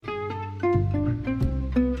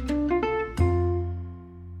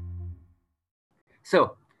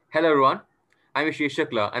So, hello everyone. I'm Ashish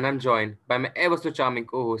Shukla and I'm joined by my ever so charming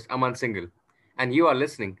co-host Aman Singhal. And you are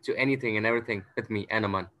listening to Anything and Everything with me and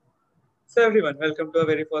Aman. So, everyone, welcome to our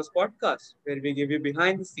very first podcast where we give you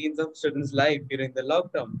behind the scenes of students' life during the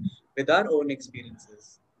lockdown with our own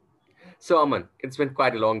experiences. So, Aman, it's been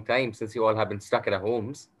quite a long time since you all have been stuck at our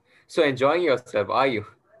homes. So, enjoying yourself, are you?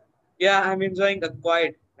 Yeah, I'm enjoying the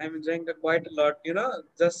quite a lot,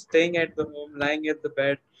 just staying at the home, lying at the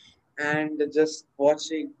bed, and just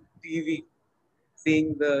watching TV,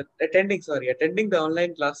 attending the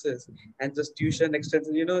online classes and just tuition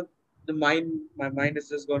extension. My mind is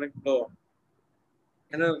just going to blow.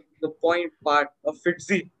 The point part of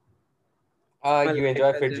Fitzy, my You life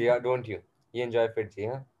enjoy has Fiji, ended. don't you? You enjoy Fiji,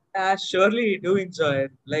 huh? I surely do enjoy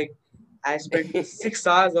it. Like I spent 6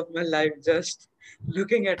 hours of my life just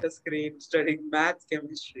looking at a screen, studying math,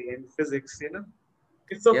 chemistry, and physics.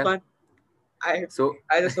 It's so Yeah. fun. I So,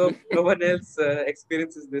 I just hope no one else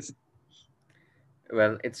experiences this.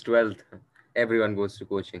 well, it's 12th. Everyone goes to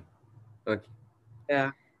coaching. Okay.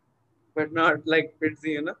 Yeah, but not like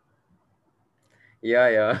Fitzy. Yeah,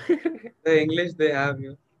 yeah. The English they have.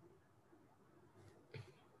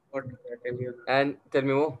 What do I tell you? And tell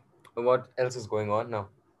me more. What else is going on now?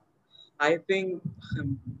 I think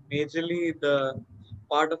majorly the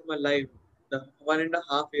part of my life, the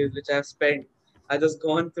 1.5 years which I've spent, I just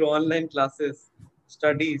gone through online classes,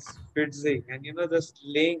 studies, fitzing, and just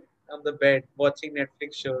laying on the bed watching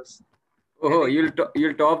Netflix shows. I Oh, think,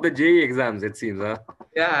 you'll top the JEE exams, it seems, huh?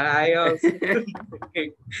 yeah, I also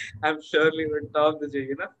thinking I'm surely will top the J.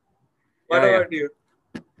 What Yeah, yeah. about you?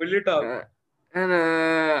 Will you top? Uh, and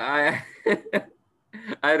I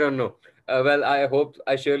I don't know. Well,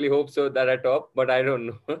 I surely hope so that I top, but I don't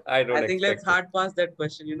know. I don't I think let's expect it. hard pass that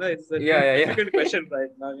question. It's a Yeah, yeah, difficult yeah. question right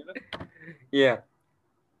now. Yeah.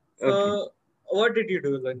 Okay. So, what did you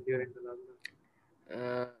do like, during the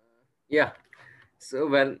lockdown? Uh, yeah. So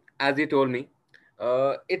well, as you told me,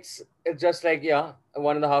 it's just like, yeah,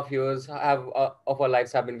 1.5 years have of our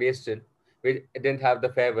lives have been wasted. We didn't have the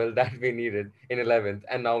farewell that we needed in 11th,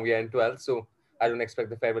 and now we are in 12th. So I don't expect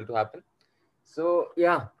the farewell to happen. So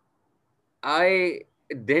yeah, I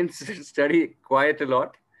didn't study quite a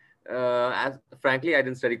lot. As frankly, I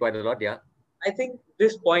didn't study quite a lot. Yeah. I think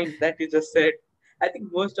this point that you just said, I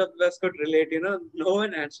think most of us could relate. No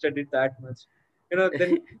one had studied that much.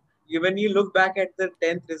 Then when you look back at the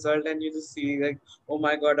 10th result and you just see like, oh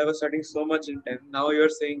my God, I was studying so much in 10th. Now you're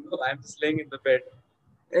saying, oh, I'm just laying in the bed.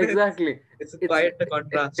 it's, Exactly. it's It's quite a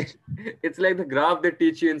contrast. it's like the graph they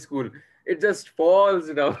teach you in school. It just falls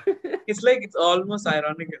down. It's like it's almost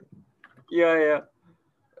ironical. Yeah, yeah.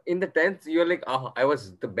 In the 10th, you're like, oh, I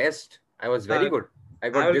was the best. I was very Uh, good. I I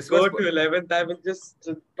got will this go much to 11th. I will just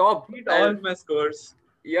top. beat I'll all my scores.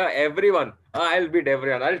 Yeah, everyone. I'll beat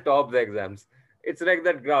everyone. I'll top the exams. It's like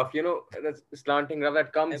that graph, that slanting graph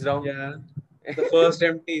that comes down. Yeah. The first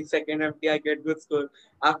empty, second empty, I get good score.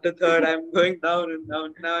 After third, I'm going down and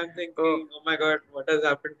down. Now I'm Oh, thinking, oh my God, what has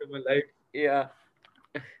happened to my life? yeah.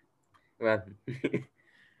 Well,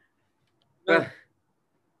 No, well,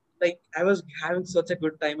 like I was having such a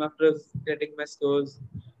good time after getting my scores.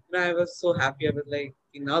 I was so happy. I was like,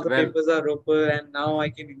 now the well, papers are over and now I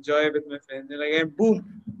can enjoy with my friends. And like, and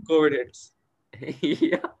boom, COVID hits.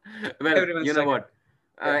 yeah. Well, Everyone's you know stuck at what?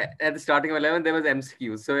 yeah. At the starting of 11, there was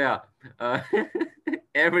MCQs. So, yeah, uh,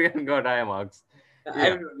 everyone got high marks.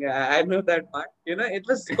 Yeah. I know that part. It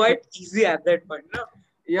was quite easy at that point. But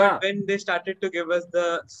Yeah. when they started to give us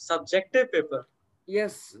the subjective paper,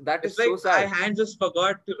 Yes, that it's is so like my sad. hand just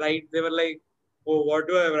forgot to write. They were like, "Oh, what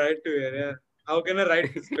do I write to here? Yeah. How can I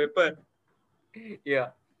write this paper?" Yeah.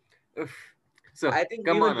 Oof. So, I think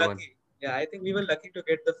we come were on, Aman. lucky. Yeah, I think we were lucky to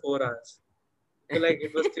get the 4 hours. I feel like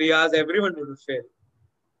it was 3 hours, everyone would have failed.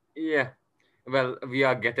 Yeah. Well, we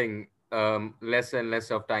are getting less and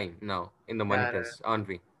less of time now in the Yeah, monitors, aren't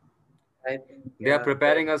we? I think They are yeah.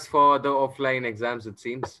 preparing us for the offline exams, it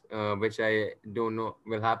seems, which I don't know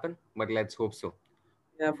will happen, but let's hope so.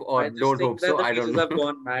 Yeah, Or I just don't hope think that so. the I don't teachers have know.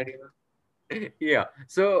 gone mad. Yeah.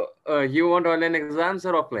 So, you want online exams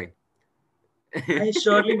or offline? I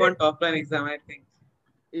surely want offline exam. I think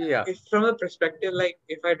Yeah. if from a perspective like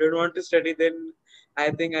if I don't want to study, then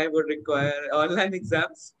I think I would require online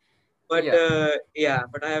exams. But Yeah.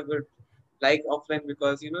 but I would like offline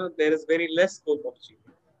because there is very less scope of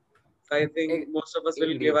cheating. So I think most of us will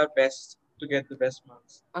give Indeed. our best to get the best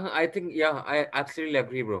marks. I think, yeah, I absolutely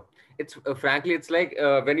agree, bro. It's frankly, it's like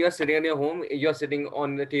when you're sitting in your home, you're sitting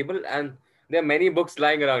on the table, and there are many books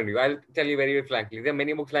lying around you. I'll tell you very frankly, there are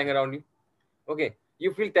many books lying around you. Okay,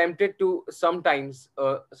 you feel tempted to sometimes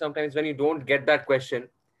when you don't get that question.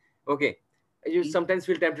 Okay, you sometimes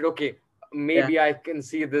feel tempted. Okay, Yeah, maybe I can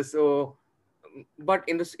see this. So, but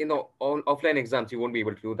in this, offline exams, you won't be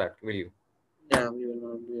able to do that, will you? yeah, we will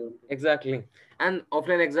not be able to. Exactly. And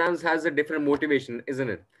offline exams has a different motivation, isn't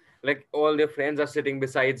it? Like all your friends are sitting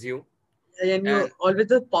besides you, And you and always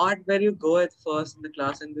the part where you go at first in the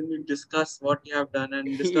class and then you discuss what you have done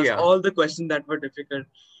and discuss yeah, all the questions that were difficult,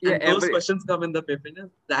 yeah, and those questions come in the paper. You know,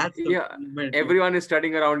 that's the yeah, moment. You everyone is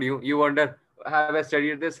studying around you. You wonder, have I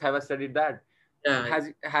studied this? Have I studied that? Yeah,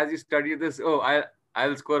 Has he studied this? Oh,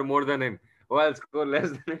 I'll score more than him. Oh, I'll score less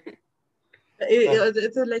than him.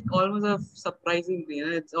 it's a, like almost a surprising thing. You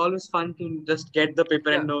know? It's always fun to just get the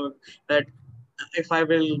paper Yeah, and know that if I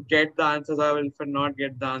will get the answers, I will. If I not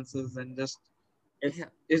get the answers, and just yeah,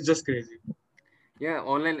 it's just crazy. yeah.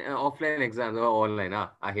 Online, offline exams or online.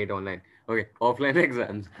 Ah, I hate online. Okay, offline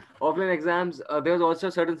exams. Offline exams. There's also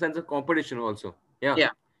a certain sense of competition. Also, yeah. Yeah,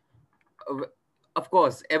 uh, of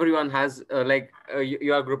course everyone has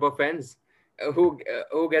your group of friends who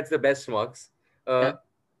gets the best marks. uh,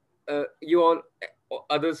 yeah. you all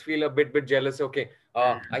others feel a bit jealous. Okay,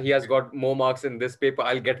 he has got more marks in this paper,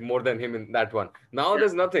 I'll get more than him in that one. Now Yeah.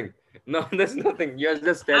 there's nothing. Now there's nothing, you're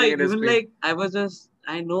just staring I at his even screen. like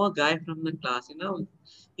I know a guy from the class. You know,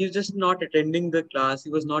 he's just not attending the class. He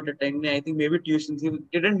was not attending. I think maybe tuitions. He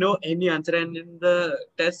didn't know any answer, and in the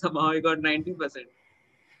test somehow he got 90%.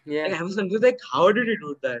 Yeah, Like I was confused. Like how did he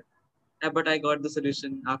do that? But I got the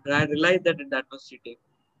solution after I realized that that was cheating.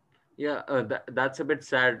 yeah, that's a bit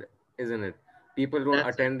sad, isn't it? People don't That's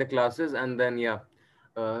it. attend the classes, and then yeah,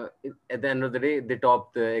 at the end of the day they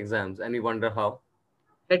top the exams and we wonder how.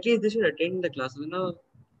 At least they should attend the class. You know,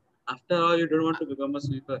 after all, you don't want to become a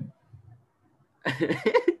sweeper.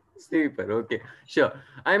 Sleeper, okay, sure.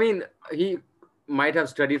 I mean, he might have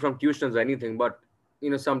studied from tuitions or anything, but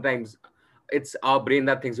sometimes it's our brain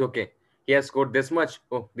that thinks, okay, he has scored this much.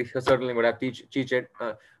 Oh, he certainly would have cheated.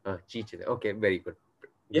 Cheated. Okay, very good,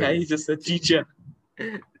 Yeah, very he's just a teacher.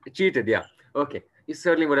 good. Cheated, yeah. Okay, he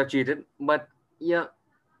certainly would have cheated, but yeah,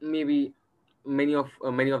 maybe many of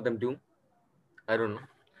them do. I don't know.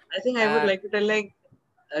 I think I would Uh, like to tell like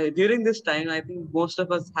during this time, I think most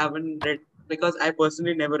of us haven't read because I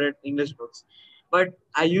personally never read English books. But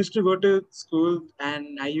I used to go to school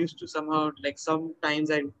and I used to somehow like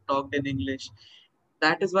sometimes I talked in English.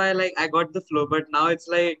 That is why like I got the flow. But now it's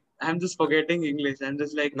like I'm just forgetting English. I'm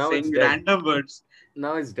just like Now it's saying dead. random words.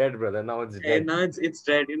 Now it's dead, brother. Now it's And dead. now it's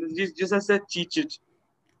dead. You know, just as a cheat.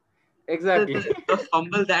 The, Exactly. the, the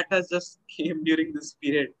fumble that has just came during this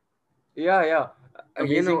period. Yeah, yeah.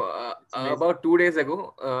 Amazing. It's amazing. About 2 days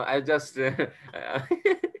ago, I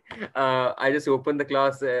just opened the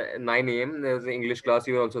class 9 a.m. There was an English class.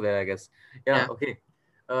 You were also there, I guess. Yeah, Yeah. okay.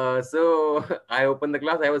 So I opened the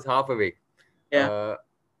class. I was half awake. Yeah. Uh,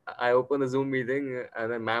 I opened the Zoom meeting,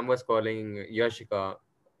 and then ma'am was calling Yashika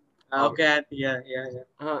out. Okay. Yeah.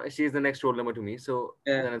 She's the next role number to me. So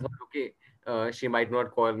Yeah. then I thought, okay, she might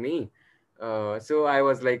not call me. So I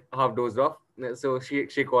was like half dozed off. So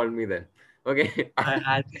she called me then. Okay.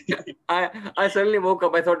 I I suddenly woke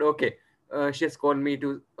up. I thought, okay, she's called me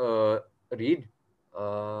to read.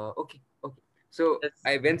 Okay, okay. So that's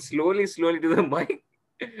I went slowly to the mic.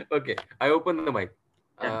 Okay, I opened the mic.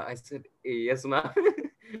 yeah. I said, yes, ma'am.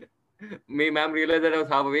 May ma'am realized that I was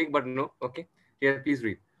half awake, but no. Okay, here, please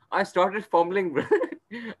read. I started fumbling.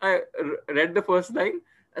 Read the first line.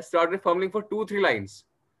 I started fumbling for 2 3 lines.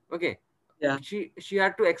 Okay, Yeah. she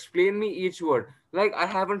had to explain me each word. Like I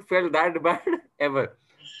haven't felt that bad ever.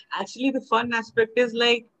 Actually, the fun aspect is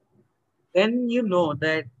like then you know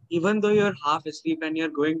that even though you're half asleep and you're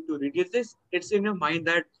going to read, it's in your mind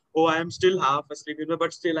that oh, I'm still half asleep, you know,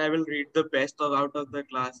 but still I will read the best of out of the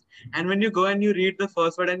class. And when you go and you read the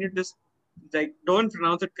first word and you just like don't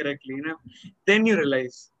pronounce it correctly, you know, then you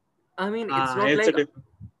realize I mean, it's not it's a like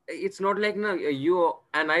different. no, you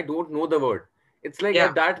and I don't know the word. It's like Yeah,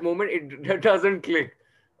 at that moment it doesn't click.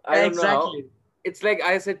 I yeah, don't know how. exactly. It's like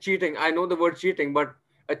I said cheating. I know the word cheating, but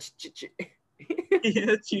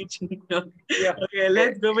Yeah, teaching. yeah, Okay, eh,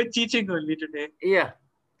 let's go with teaching only today. yeah.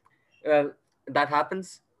 Well, that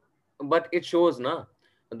happens, but it shows na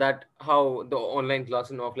that how the online class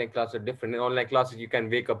and offline class are different. In online classes, you can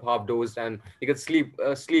wake up half dozed and you can sleep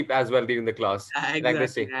as well during the class, like they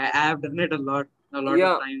Exactly. say. I have done it a lot of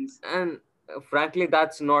Yeah, times. and frankly,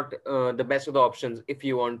 that's not the best of the options if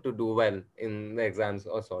you want to do well in the exams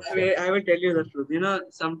or sorts. Yeah. I will tell you the truth. You know,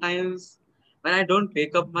 sometimes when I don't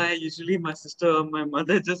wake up, usually my sister or my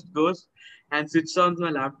mother just goes and switches on my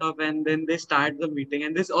laptop, and then they start the meeting,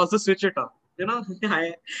 and they also switch it off. You know,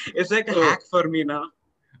 it's like a Oh, hack for me now.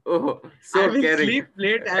 oh, I so will caring. sleep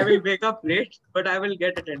late, I will wake up late, but I will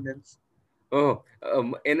get attendance.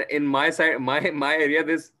 In my side, my area,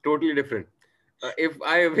 this is totally different. If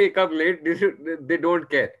I wake up late, they don't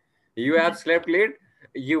care. You have slept late,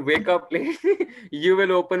 you wake up late, you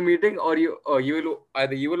will open meeting, or you will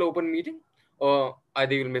either you will open meeting, or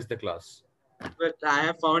either you will miss the class. But I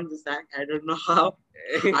have found this hack. I don't know how.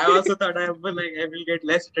 I also thought I will get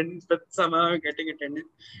less attendance, but somehow I'm getting attendance.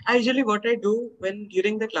 I usually what I do when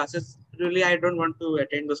during the classes, really I don't want to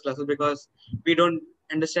attend those classes because we don't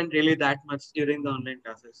understand really that much during the online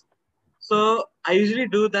classes. So I usually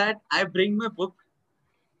do that. I bring my book,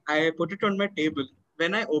 I put it on my table.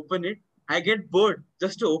 When I open it, I get bored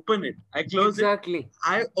just to open it. I close it. Exactly.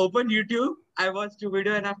 I open YouTube. I watch two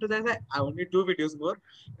videos, and after that, I only two videos more.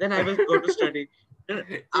 Then I will go to study. Then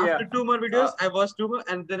Yeah. after two more videos, Uh, I watch two more,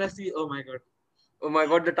 and then I see, oh my god, oh my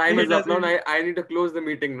God, the time it is up now. And doesn't. I need to close the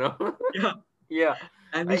meeting now. Yeah, Yeah.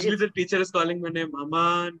 and usually It's the teacher is calling my name,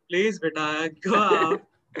 Aman, please, beta, go out.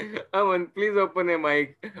 Aman, please open a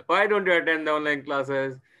mic. Why don't you attend the online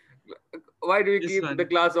classes? Why do you This keep the one,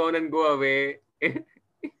 class on and go away?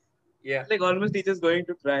 Yeah. like almost teachers going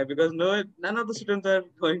to cry because none of the students are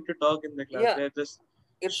going to talk in the class. Yeah. They're just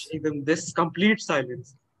It's showing them this complete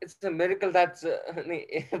silence. it's a miracle that's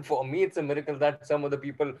for me. It's a miracle that some of the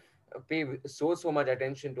people pay so much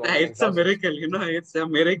attention to online It's a classes. miracle, it's a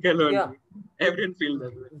miracle Yeah, only. Everyone feels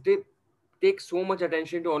that way. they take so much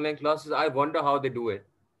attention to online classes. I wonder how they do it.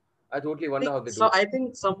 I totally wonder how they do So it. I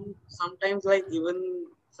think sometimes like even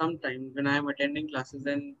sometimes when I'm attending classes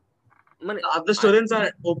and Man, the other I students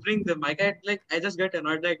are opening the mic, I just get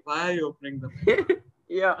annoyed like why are you opening the mic?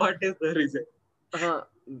 yeah. What is the reason? Uh,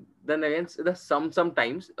 then again, the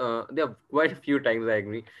sometimes there are quite a few times I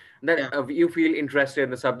agree that Yeah, you feel interested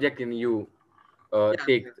in the subject and you yeah.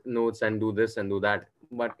 take notes and do this and do that.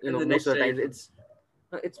 But And the most next of the day times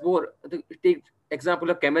it's more. Take example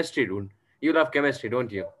of chemistry, dude. You love chemistry,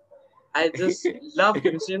 don't you? I just love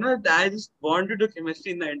chemistry. I just want to do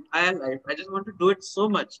chemistry in the entire life. I just want to do it so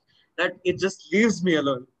much that it just leaves me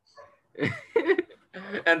alone.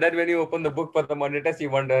 And then when you open the book for the money test, you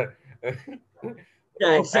wonder,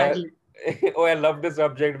 Yeah, oh, exactly. oh, I love this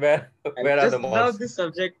subject. I Where are the just love marks? this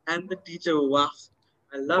subject and the teacher. Wow.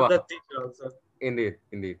 I love Wow, that teacher also. indeed,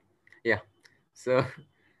 indeed. Yeah. So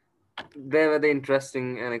there were the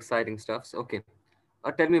interesting and exciting stuffs. Okay.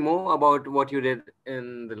 Tell me more about what you did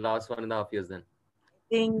in the last 1.5 years then.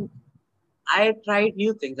 Think I tried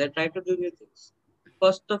new things. I tried to do new things.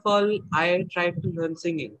 First of all, I tried to learn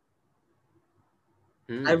singing.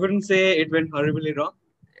 I Hmm. wouldn't say it went horribly wrong.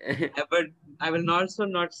 But I will also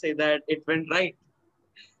not say that it went right.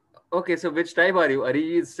 Okay, so which type are you?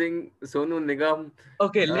 Arijit Singh, Sonu Nigam?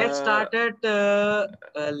 Okay, Uh,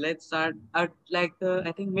 let's start at like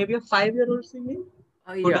I think maybe a 5-year-old singing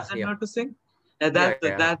who yeah, doesn't yeah, know to sing. yeah,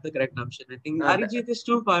 yeah. That's the correct option. I think Uh, Arijit is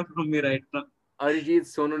too far from me right now. Arijit,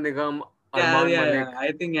 Sonu Nigam, Yeah, Arman yeah, yeah. Malik.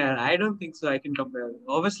 I think yeah. I don't think so. I can compare.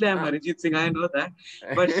 Obviously, I'm Uh, Arijit Singh. I know that,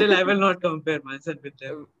 but still, I will not compare myself with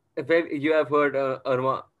them. well, you have heard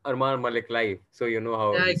Arman Malik live, so you know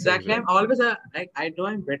how Yeah, he sings, exactly. right? I'm always I know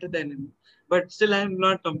I'm better than him, but still, I'm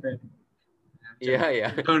not comparing. I'm Yeah, joking.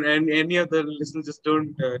 yeah. Don't and any of the listeners just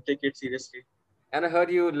don't take it seriously. And I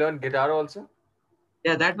heard you learn guitar also.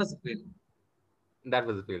 Yeah, that was a fail. That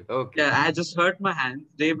was a fail. Okay. Yeah, I just hurt my hands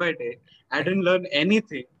day by day. I didn't learn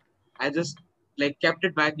anything. I just like kept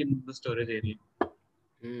it back in the storage area.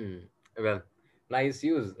 Hmm. Well, nice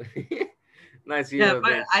use. Nice use Yeah, of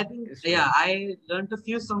but the I think instrument. yeah, I learned a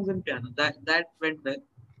few songs in piano. That went well.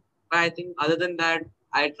 But I think other than that,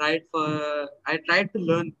 I tried to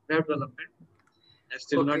learn web development. I've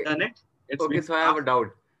still not Okay. done it. It's Okay. been So I have half. a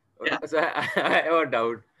doubt. Yeah, So I have a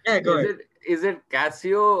doubt. yeah, go ahead. Is it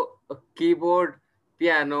Casio keyboard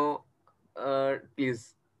piano?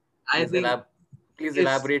 Please I please think elab please it's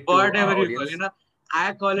elaborate to whatever our you call. audience.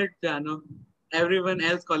 I call it piano. Everyone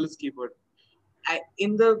else calls it keyboard.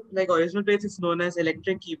 In the like original place, it's known as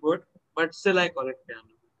electric keyboard, but still I call it piano.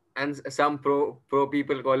 And some pro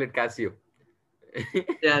people call it Casio.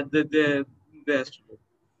 Yeah, the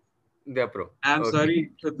They're pro. I'm Okay.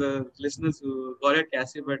 sorry to the listeners who call it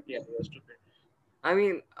Casio, but yeah, you're stupid. I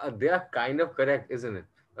mean, they are kind of correct, isn't it?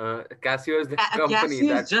 Casio is the company Casio is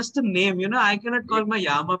that. just a name, I cannot Yeah, call my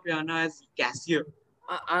Yamaha piano as Casio.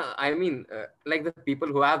 I mean, like the people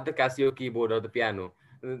who have the Casio keyboard or the piano,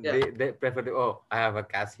 Yeah, they prefer to. Oh, I have a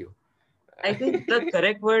Casio. I think the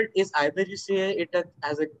correct word is either you say it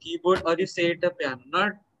as a keyboard or you say it a piano,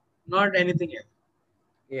 not anything else.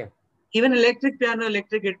 Yeah, Even electric piano,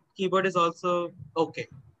 keyboard is also okay.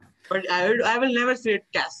 But I will never say it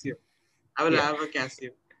Casio. I will yeah. have a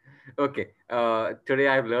Casio. Okay. Today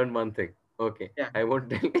I've learned one thing. Okay, Yeah. I won't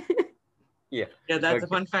tell. Yeah. Yeah, that's a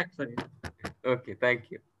Okay. fun fact for you. Okay,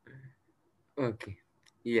 thank you. Okay.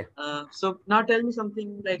 Yeah. So now tell me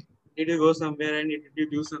something like, did you go somewhere and did you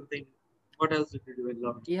do something? What else did you do in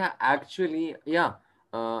lockdown? Yeah, actually, yeah.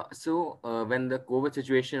 When the COVID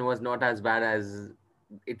situation was not as bad as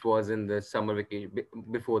it was in the summer vacation,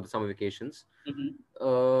 before the summer vacations, Mm-hmm.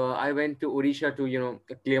 I went to Odisha to,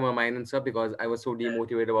 clear my mind and stuff, because I was so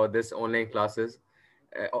demotivated about this online classes.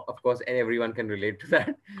 Of course, and everyone can relate to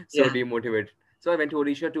that. So Yeah, demotivated. So I went to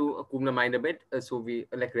Odisha to cool my mind a bit. So we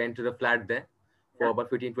like rented a flat there for yeah. about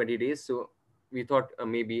 15-20 days. So we thought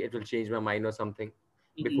maybe it will change my mind or something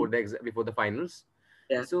Mm-hmm. before the finals.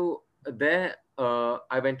 Yeah. So there,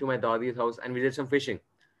 I went to my dadi's house and we did some fishing.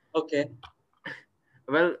 Okay.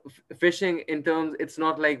 Well, fishing in terms, it's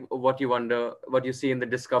not like what you see in the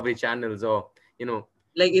Discovery channels, or you know.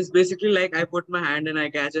 Like it's basically like I put my hand and I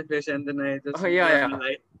catch a fish and then I Oh just yeah, run yeah.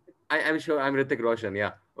 like. I'm sure I'm Ritik Roshan.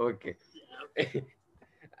 Yeah. Okay. Yeah. Okay.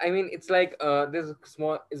 I mean, it's like there's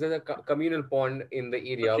a communal pond in the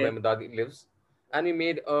area where Okay. my dadi lives, and we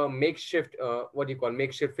made a makeshift, what do you call,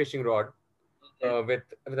 makeshift fishing rod, Okay.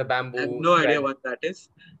 with a I have bamboo no idea thread. what that is,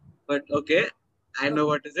 but okay. I No, know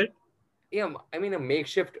what is it. yeah, I mean a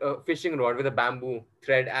makeshift fishing rod with a bamboo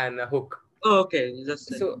thread and a hook. Oh, okay. You just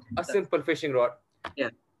said So a that. simple fishing rod, Yeah.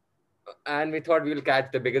 and we thought we will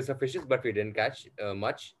catch the biggest of fishes, but we didn't catch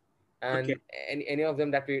much. Okay. And any of them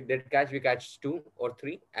that we did catch, we catch two or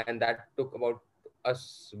three, and that took about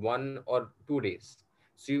us 1 or 2 days.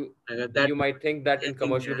 So you That might think that I in think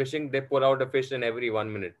commercial yeah. fishing they pull out a fish in every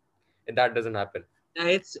 1 minute, and that doesn't happen. Yeah,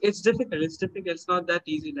 it's difficult. It's difficult. It's not that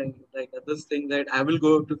easy. Like others think that I will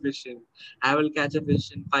go to fishing, I will catch a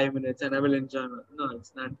fish in 5 minutes and I will enjoy. No,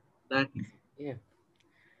 it's not that easy. Yeah,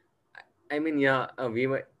 I mean, yeah,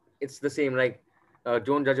 it's the same. Like,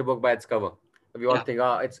 don't judge a book by its cover. We all Yeah, think,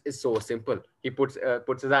 it's so simple. He puts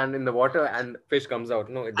his hand in the water and fish comes out.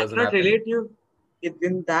 No, it I doesn't cannot happen. relate you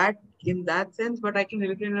in that sense, but I can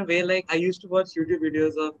relate in a way. Like I used to watch YouTube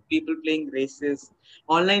videos of people playing races,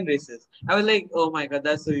 online races. I was like, oh my god,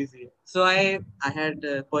 that's so easy. So I had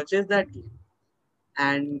purchased that game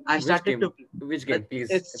and I Which started to game? play. Which game? Please,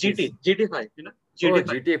 It's please. GT 5, Oh, GT 5.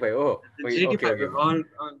 GTA 5. Oh, The okay, GT okay, 5 okay, okay.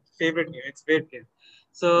 on favorite game. It's great game.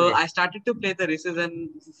 So Okay. I started to play the races and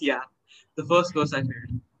yeah, the first course I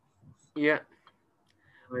failed. Yeah,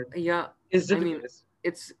 But yeah. it's I mean, difficult.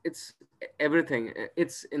 it's everything.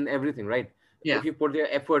 It's in everything, right? If Yeah, you put your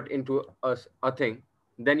effort into a thing,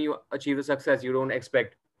 then you achieve the success you don't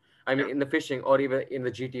expect. I mean, yeah, in the fishing or even in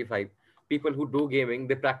the GTA 5, people who do gaming,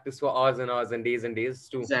 they practice for hours and hours and days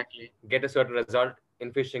to exactly. get a certain result.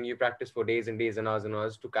 In fishing, you practice for days and days and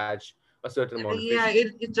hours to catch a certain amount of Yeah, fish.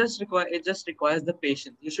 it just requires the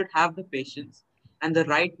patience. You should have the patience and the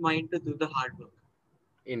right mind to do the hard work.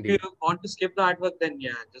 If Indeed. you want to skip the hard work, then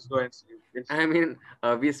yeah, just go and sleep. I mean,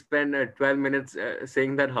 we spend 12 minutes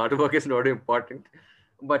saying that hard work is not important.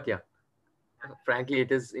 But yeah, frankly,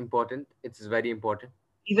 it is important. It's very important.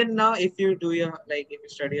 Even now, if you do your like, if you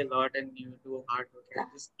study a lot and you do hard work, and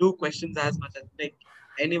just do questions as much as like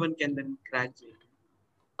anyone can then crack J.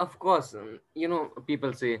 Of course,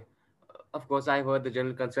 people say, of course, I've heard the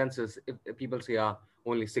general consensus. If people say,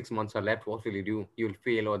 only 6 months are left, what will you do? You'll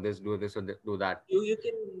fail or this or do that. You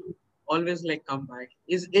can always like come back.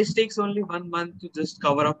 It takes only 1 month to just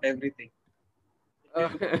cover up everything. If Uh,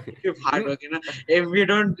 you if you hard you, work,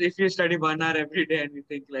 if you study 1 hour every day and you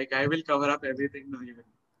think like I will cover up everything, no, you will.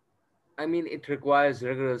 I mean, it requires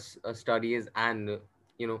rigorous studies and,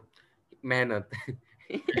 you know, mehnat.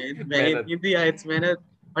 It's Mehnat. yeah, it's manner.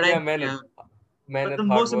 But Yeah, yeah, but the mehnat,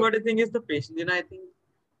 hard most work. important thing is the patience. I think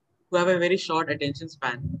who have a very short attention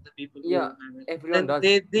span, the people who Yeah, have it, everyone then does.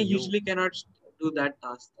 they You, usually cannot do that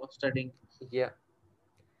task of studying. yeah,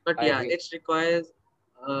 But I yeah, agree. it requires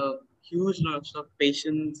huge lots of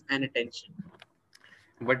patience and attention.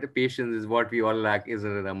 But the patience is what we all lack,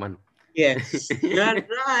 isn't it, Aman? Yes, you are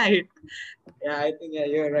right. Yeah, I think yeah,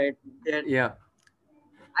 you're right. Yeah, Yeah.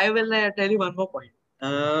 I will tell you one more point.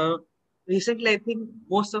 Uh, Recently, I think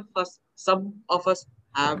some of us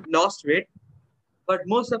have lost weight, but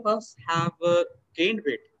most of us have gained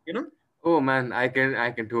weight. Oh man, I can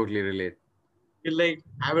totally relate. You're like,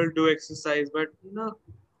 I will do exercise, but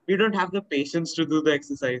we don't have the patience to do the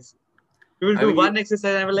exercise. We will I do mean, one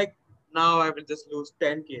exercise, and we're like, now I will just lose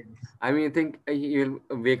 10 kgs. you think you'll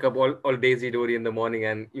wake up all daisy dory in the morning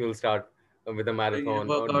and you'll start with a Doing a marathon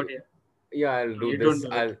or workout, yeah. yeah, I'll No, do you don't this.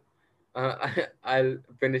 do it. I'll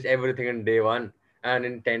finish everything in day one, and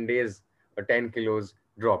in 10 days, 10 kilos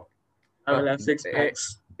dropped. I Uh, will have six eh,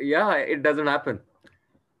 packs. yeah, it doesn't happen.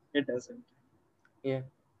 It doesn't. Yeah.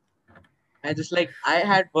 I just like, I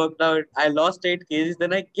had worked out, I lost 8 kgs,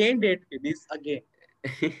 then I gained 8 kgs again.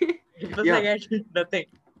 It was Yeah, like I did nothing.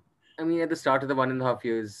 I mean, at the start of the 1.5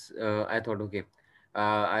 years, I thought, okay,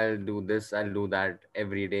 I'll do this, I'll do that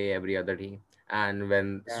every day, every other day. And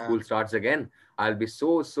when Yeah. school starts again, I'll be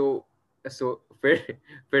so fit,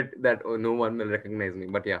 fit that no one will recognize me.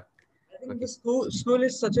 But yeah, I think the okay. school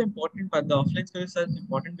is such an important part. The offline school is such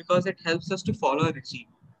important because it helps us to follow a regime,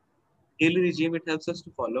 daily regime. It helps us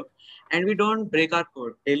to follow, and we don't break our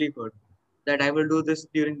code, daily code. That I will do this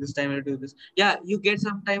during this time. I'll do this. Yeah, you get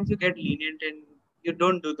sometimes you get lenient and you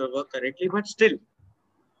don't do the work correctly, but still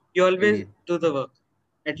you always Indeed. do the work.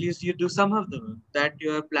 At least you do some of the work that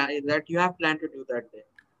you have planned to do that day.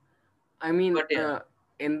 I mean, But yeah,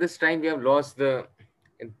 in this time, we have lost the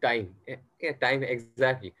time. Yeah, time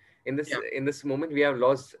exactly. yeah, In this moment, we have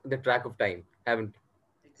lost the track of time, haven't?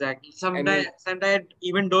 exactly. I Sometimes, mean, sometimes I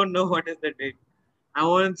even don't know what is the date. I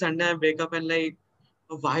on Sunday I wake up and like,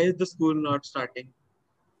 "Oh, why is the school not starting?"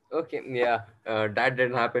 okay, yeah, that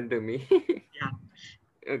didn't happen to me. Yeah,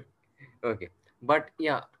 Okay, okay. But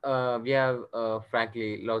yeah, we have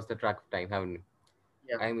frankly lost the track of time, haven't we?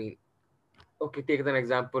 yeah, I mean, okay, take an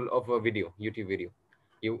example of a video, YouTube video.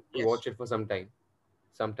 You yes. watch it for sometime,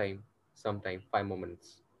 sometime, 5 more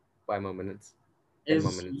minutes, 5 more minutes, You 10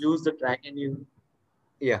 more just minutes. lose the track and you,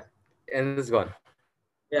 Yeah, and it's gone.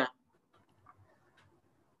 yeah.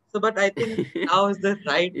 So, but I think now is the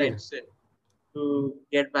right Yeah, time still to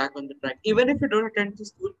get back on the track. Even if you don't attend the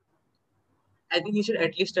school, I think you should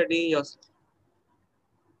at least study yourself.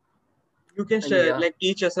 You can I mean, yeah, like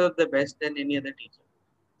teach yourself the best than any other teacher.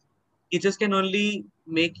 Teachers can only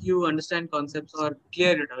make you understand concepts or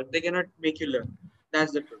clear it out. They cannot make you learn.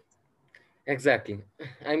 That's the truth. exactly.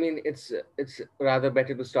 I mean, it's rather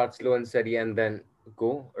better to start slow and steady and then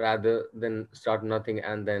go rather than start nothing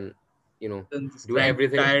and then, you know, Then this do cranky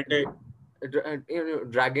everything, tired day.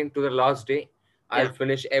 dragging to the last day. I'll Yeah.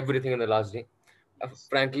 finish everything in the last day. Yes.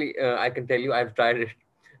 Frankly, I can tell you, I've tried it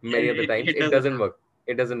many of the It, times. it It doesn't doesn't happen. work.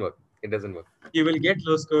 It doesn't work. It doesn't work. You will get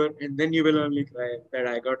low score and then you will only cry that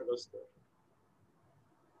I got low score.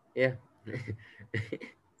 Yeah.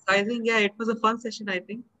 So I think yeah, it was a fun session. I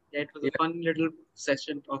think yeah, it was a Yeah. fun little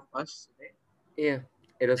session of us today. Yeah.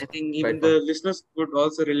 It was I think quite even fun. the listeners could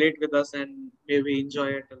also relate with us and maybe enjoy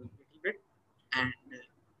it a little bit. And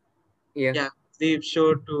Yeah. yeah, they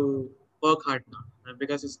sure to work hard now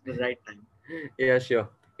because it's the right time. Yeah. Sure.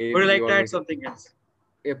 Would you You like to want add me to? something else?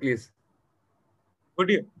 Yeah. Please. Would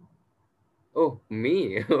you? Oh,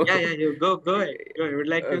 me. Yeah, yeah, you go ahead. Go ahead. Would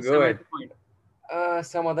like to Go summarize ahead. the point.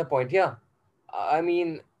 Some other point. Yeah. I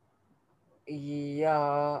mean,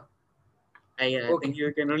 yeah. I think Okay.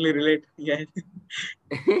 you can only relate. Yeah,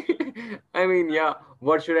 I mean, yeah.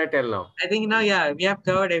 What should I tell now? I think now, yeah, we have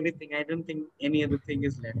covered everything. I don't think any other thing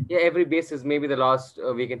is left. Yeah, every basis. Maybe the last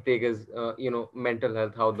we can take is mental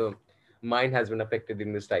health, how the mind has been affected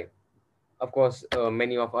in this time. Of course,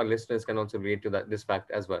 many of our listeners can also relate to that this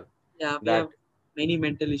fact as well. Yeah, we have That many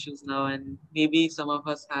mental issues now, and maybe some of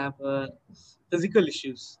us have physical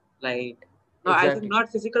issues. Like, no, I think exactly.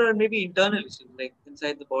 not physical or maybe internal issues, like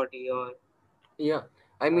inside the body or Yeah,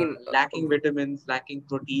 I mean, lacking vitamins, lacking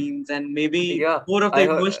proteins, and maybe yeah, more of the I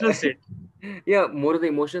emotional heard. state. Yeah, more of the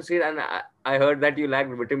emotion state, and I heard that you lack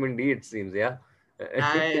vitamin D. It seems, yeah.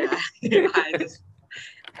 I just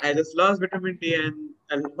I just lost vitamin D and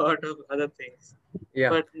a lot of other things. Yeah.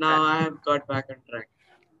 But now I have got back on track.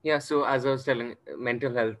 Yeah, so as I was telling,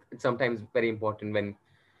 mental health, it's sometimes very important when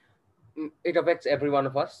it affects every one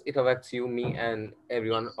of us. It affects you, me, and every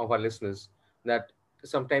one Yes. of our listeners. That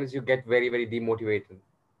sometimes you get very, very demotivated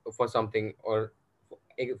for something or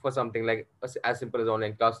for something like as simple as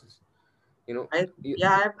online classes. You know, I you,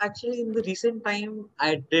 yeah, I've actually in the recent time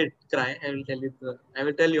I did cry. I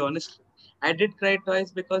will tell you honestly. I did cry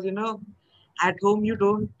twice because at home you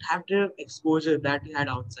don't have the exposure that you had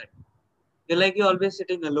outside. You're like you're always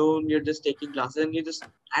sitting alone, you're just taking classes and you just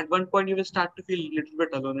at one point you will start to feel a little bit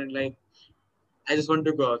alone and like I just want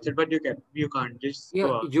to go outside, but you can't just yeah,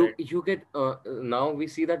 go outside. you get now we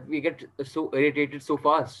see that we get so irritated so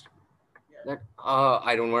fast Yeah. that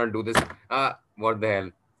I don't want to do this. What the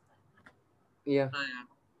hell? Yeah, Yeah.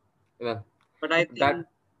 yeah, But I that think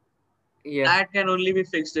yeah. that can only be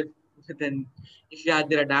fixed if you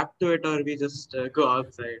either adapt to it or we just go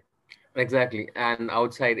outside. Exactly. And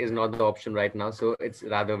outside is not the option right now. So it's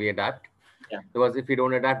rather we adapt. Yeah. Because if we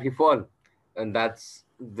don't adapt, we fall. And that's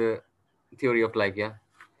the theory of life. Yeah.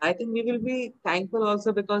 I think we will be thankful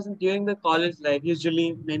also because during the college life,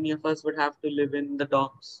 usually many of us would have to live in the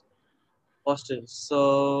dorms, hostels.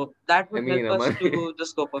 So that I would mean, help us Aman, to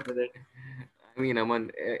just cope up with it.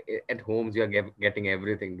 at homes, you're getting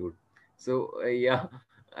everything, dude. So, yeah.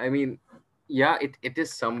 I mean, yeah, it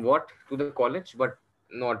is somewhat to the college, but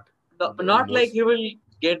not. Not like most. you will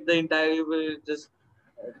get the entire, you will just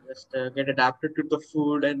get adapted to the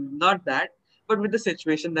food and not that, but with the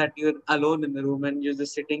situation that you're alone in the room and you're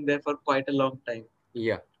just sitting there for quite a long time.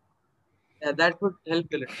 Yeah, Yeah, that would help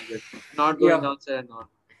you a little bit. Not going yeah, outside and all.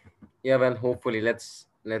 yeah. Well, hopefully, let's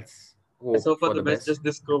Let's hope hope for for the the best. best. Just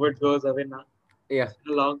this COVID goes away now. Yeah. It's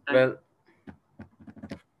been a long time. Well,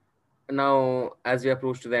 now as we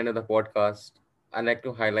approach to the end of the podcast, I'd like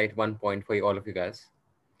to highlight one point for all of you guys.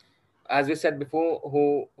 As we said before,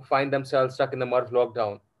 who find themselves stuck in the mud of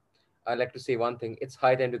lockdown, I'd like to say one thing: it's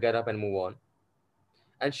high time to get up and move on.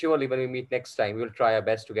 And surely, when we meet next time, we will try our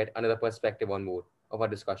best to get another perspective on board of our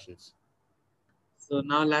discussions. So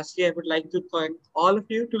now, lastly, I would like to thank all of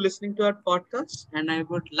you to listening to our podcast, and I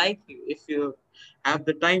would like you, if you have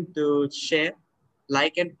the time, to share,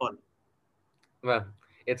 like, and follow. Well,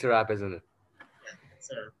 it's a wrap, isn't it? Yeah.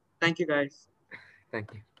 So, thank you, guys.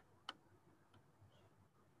 Thank you.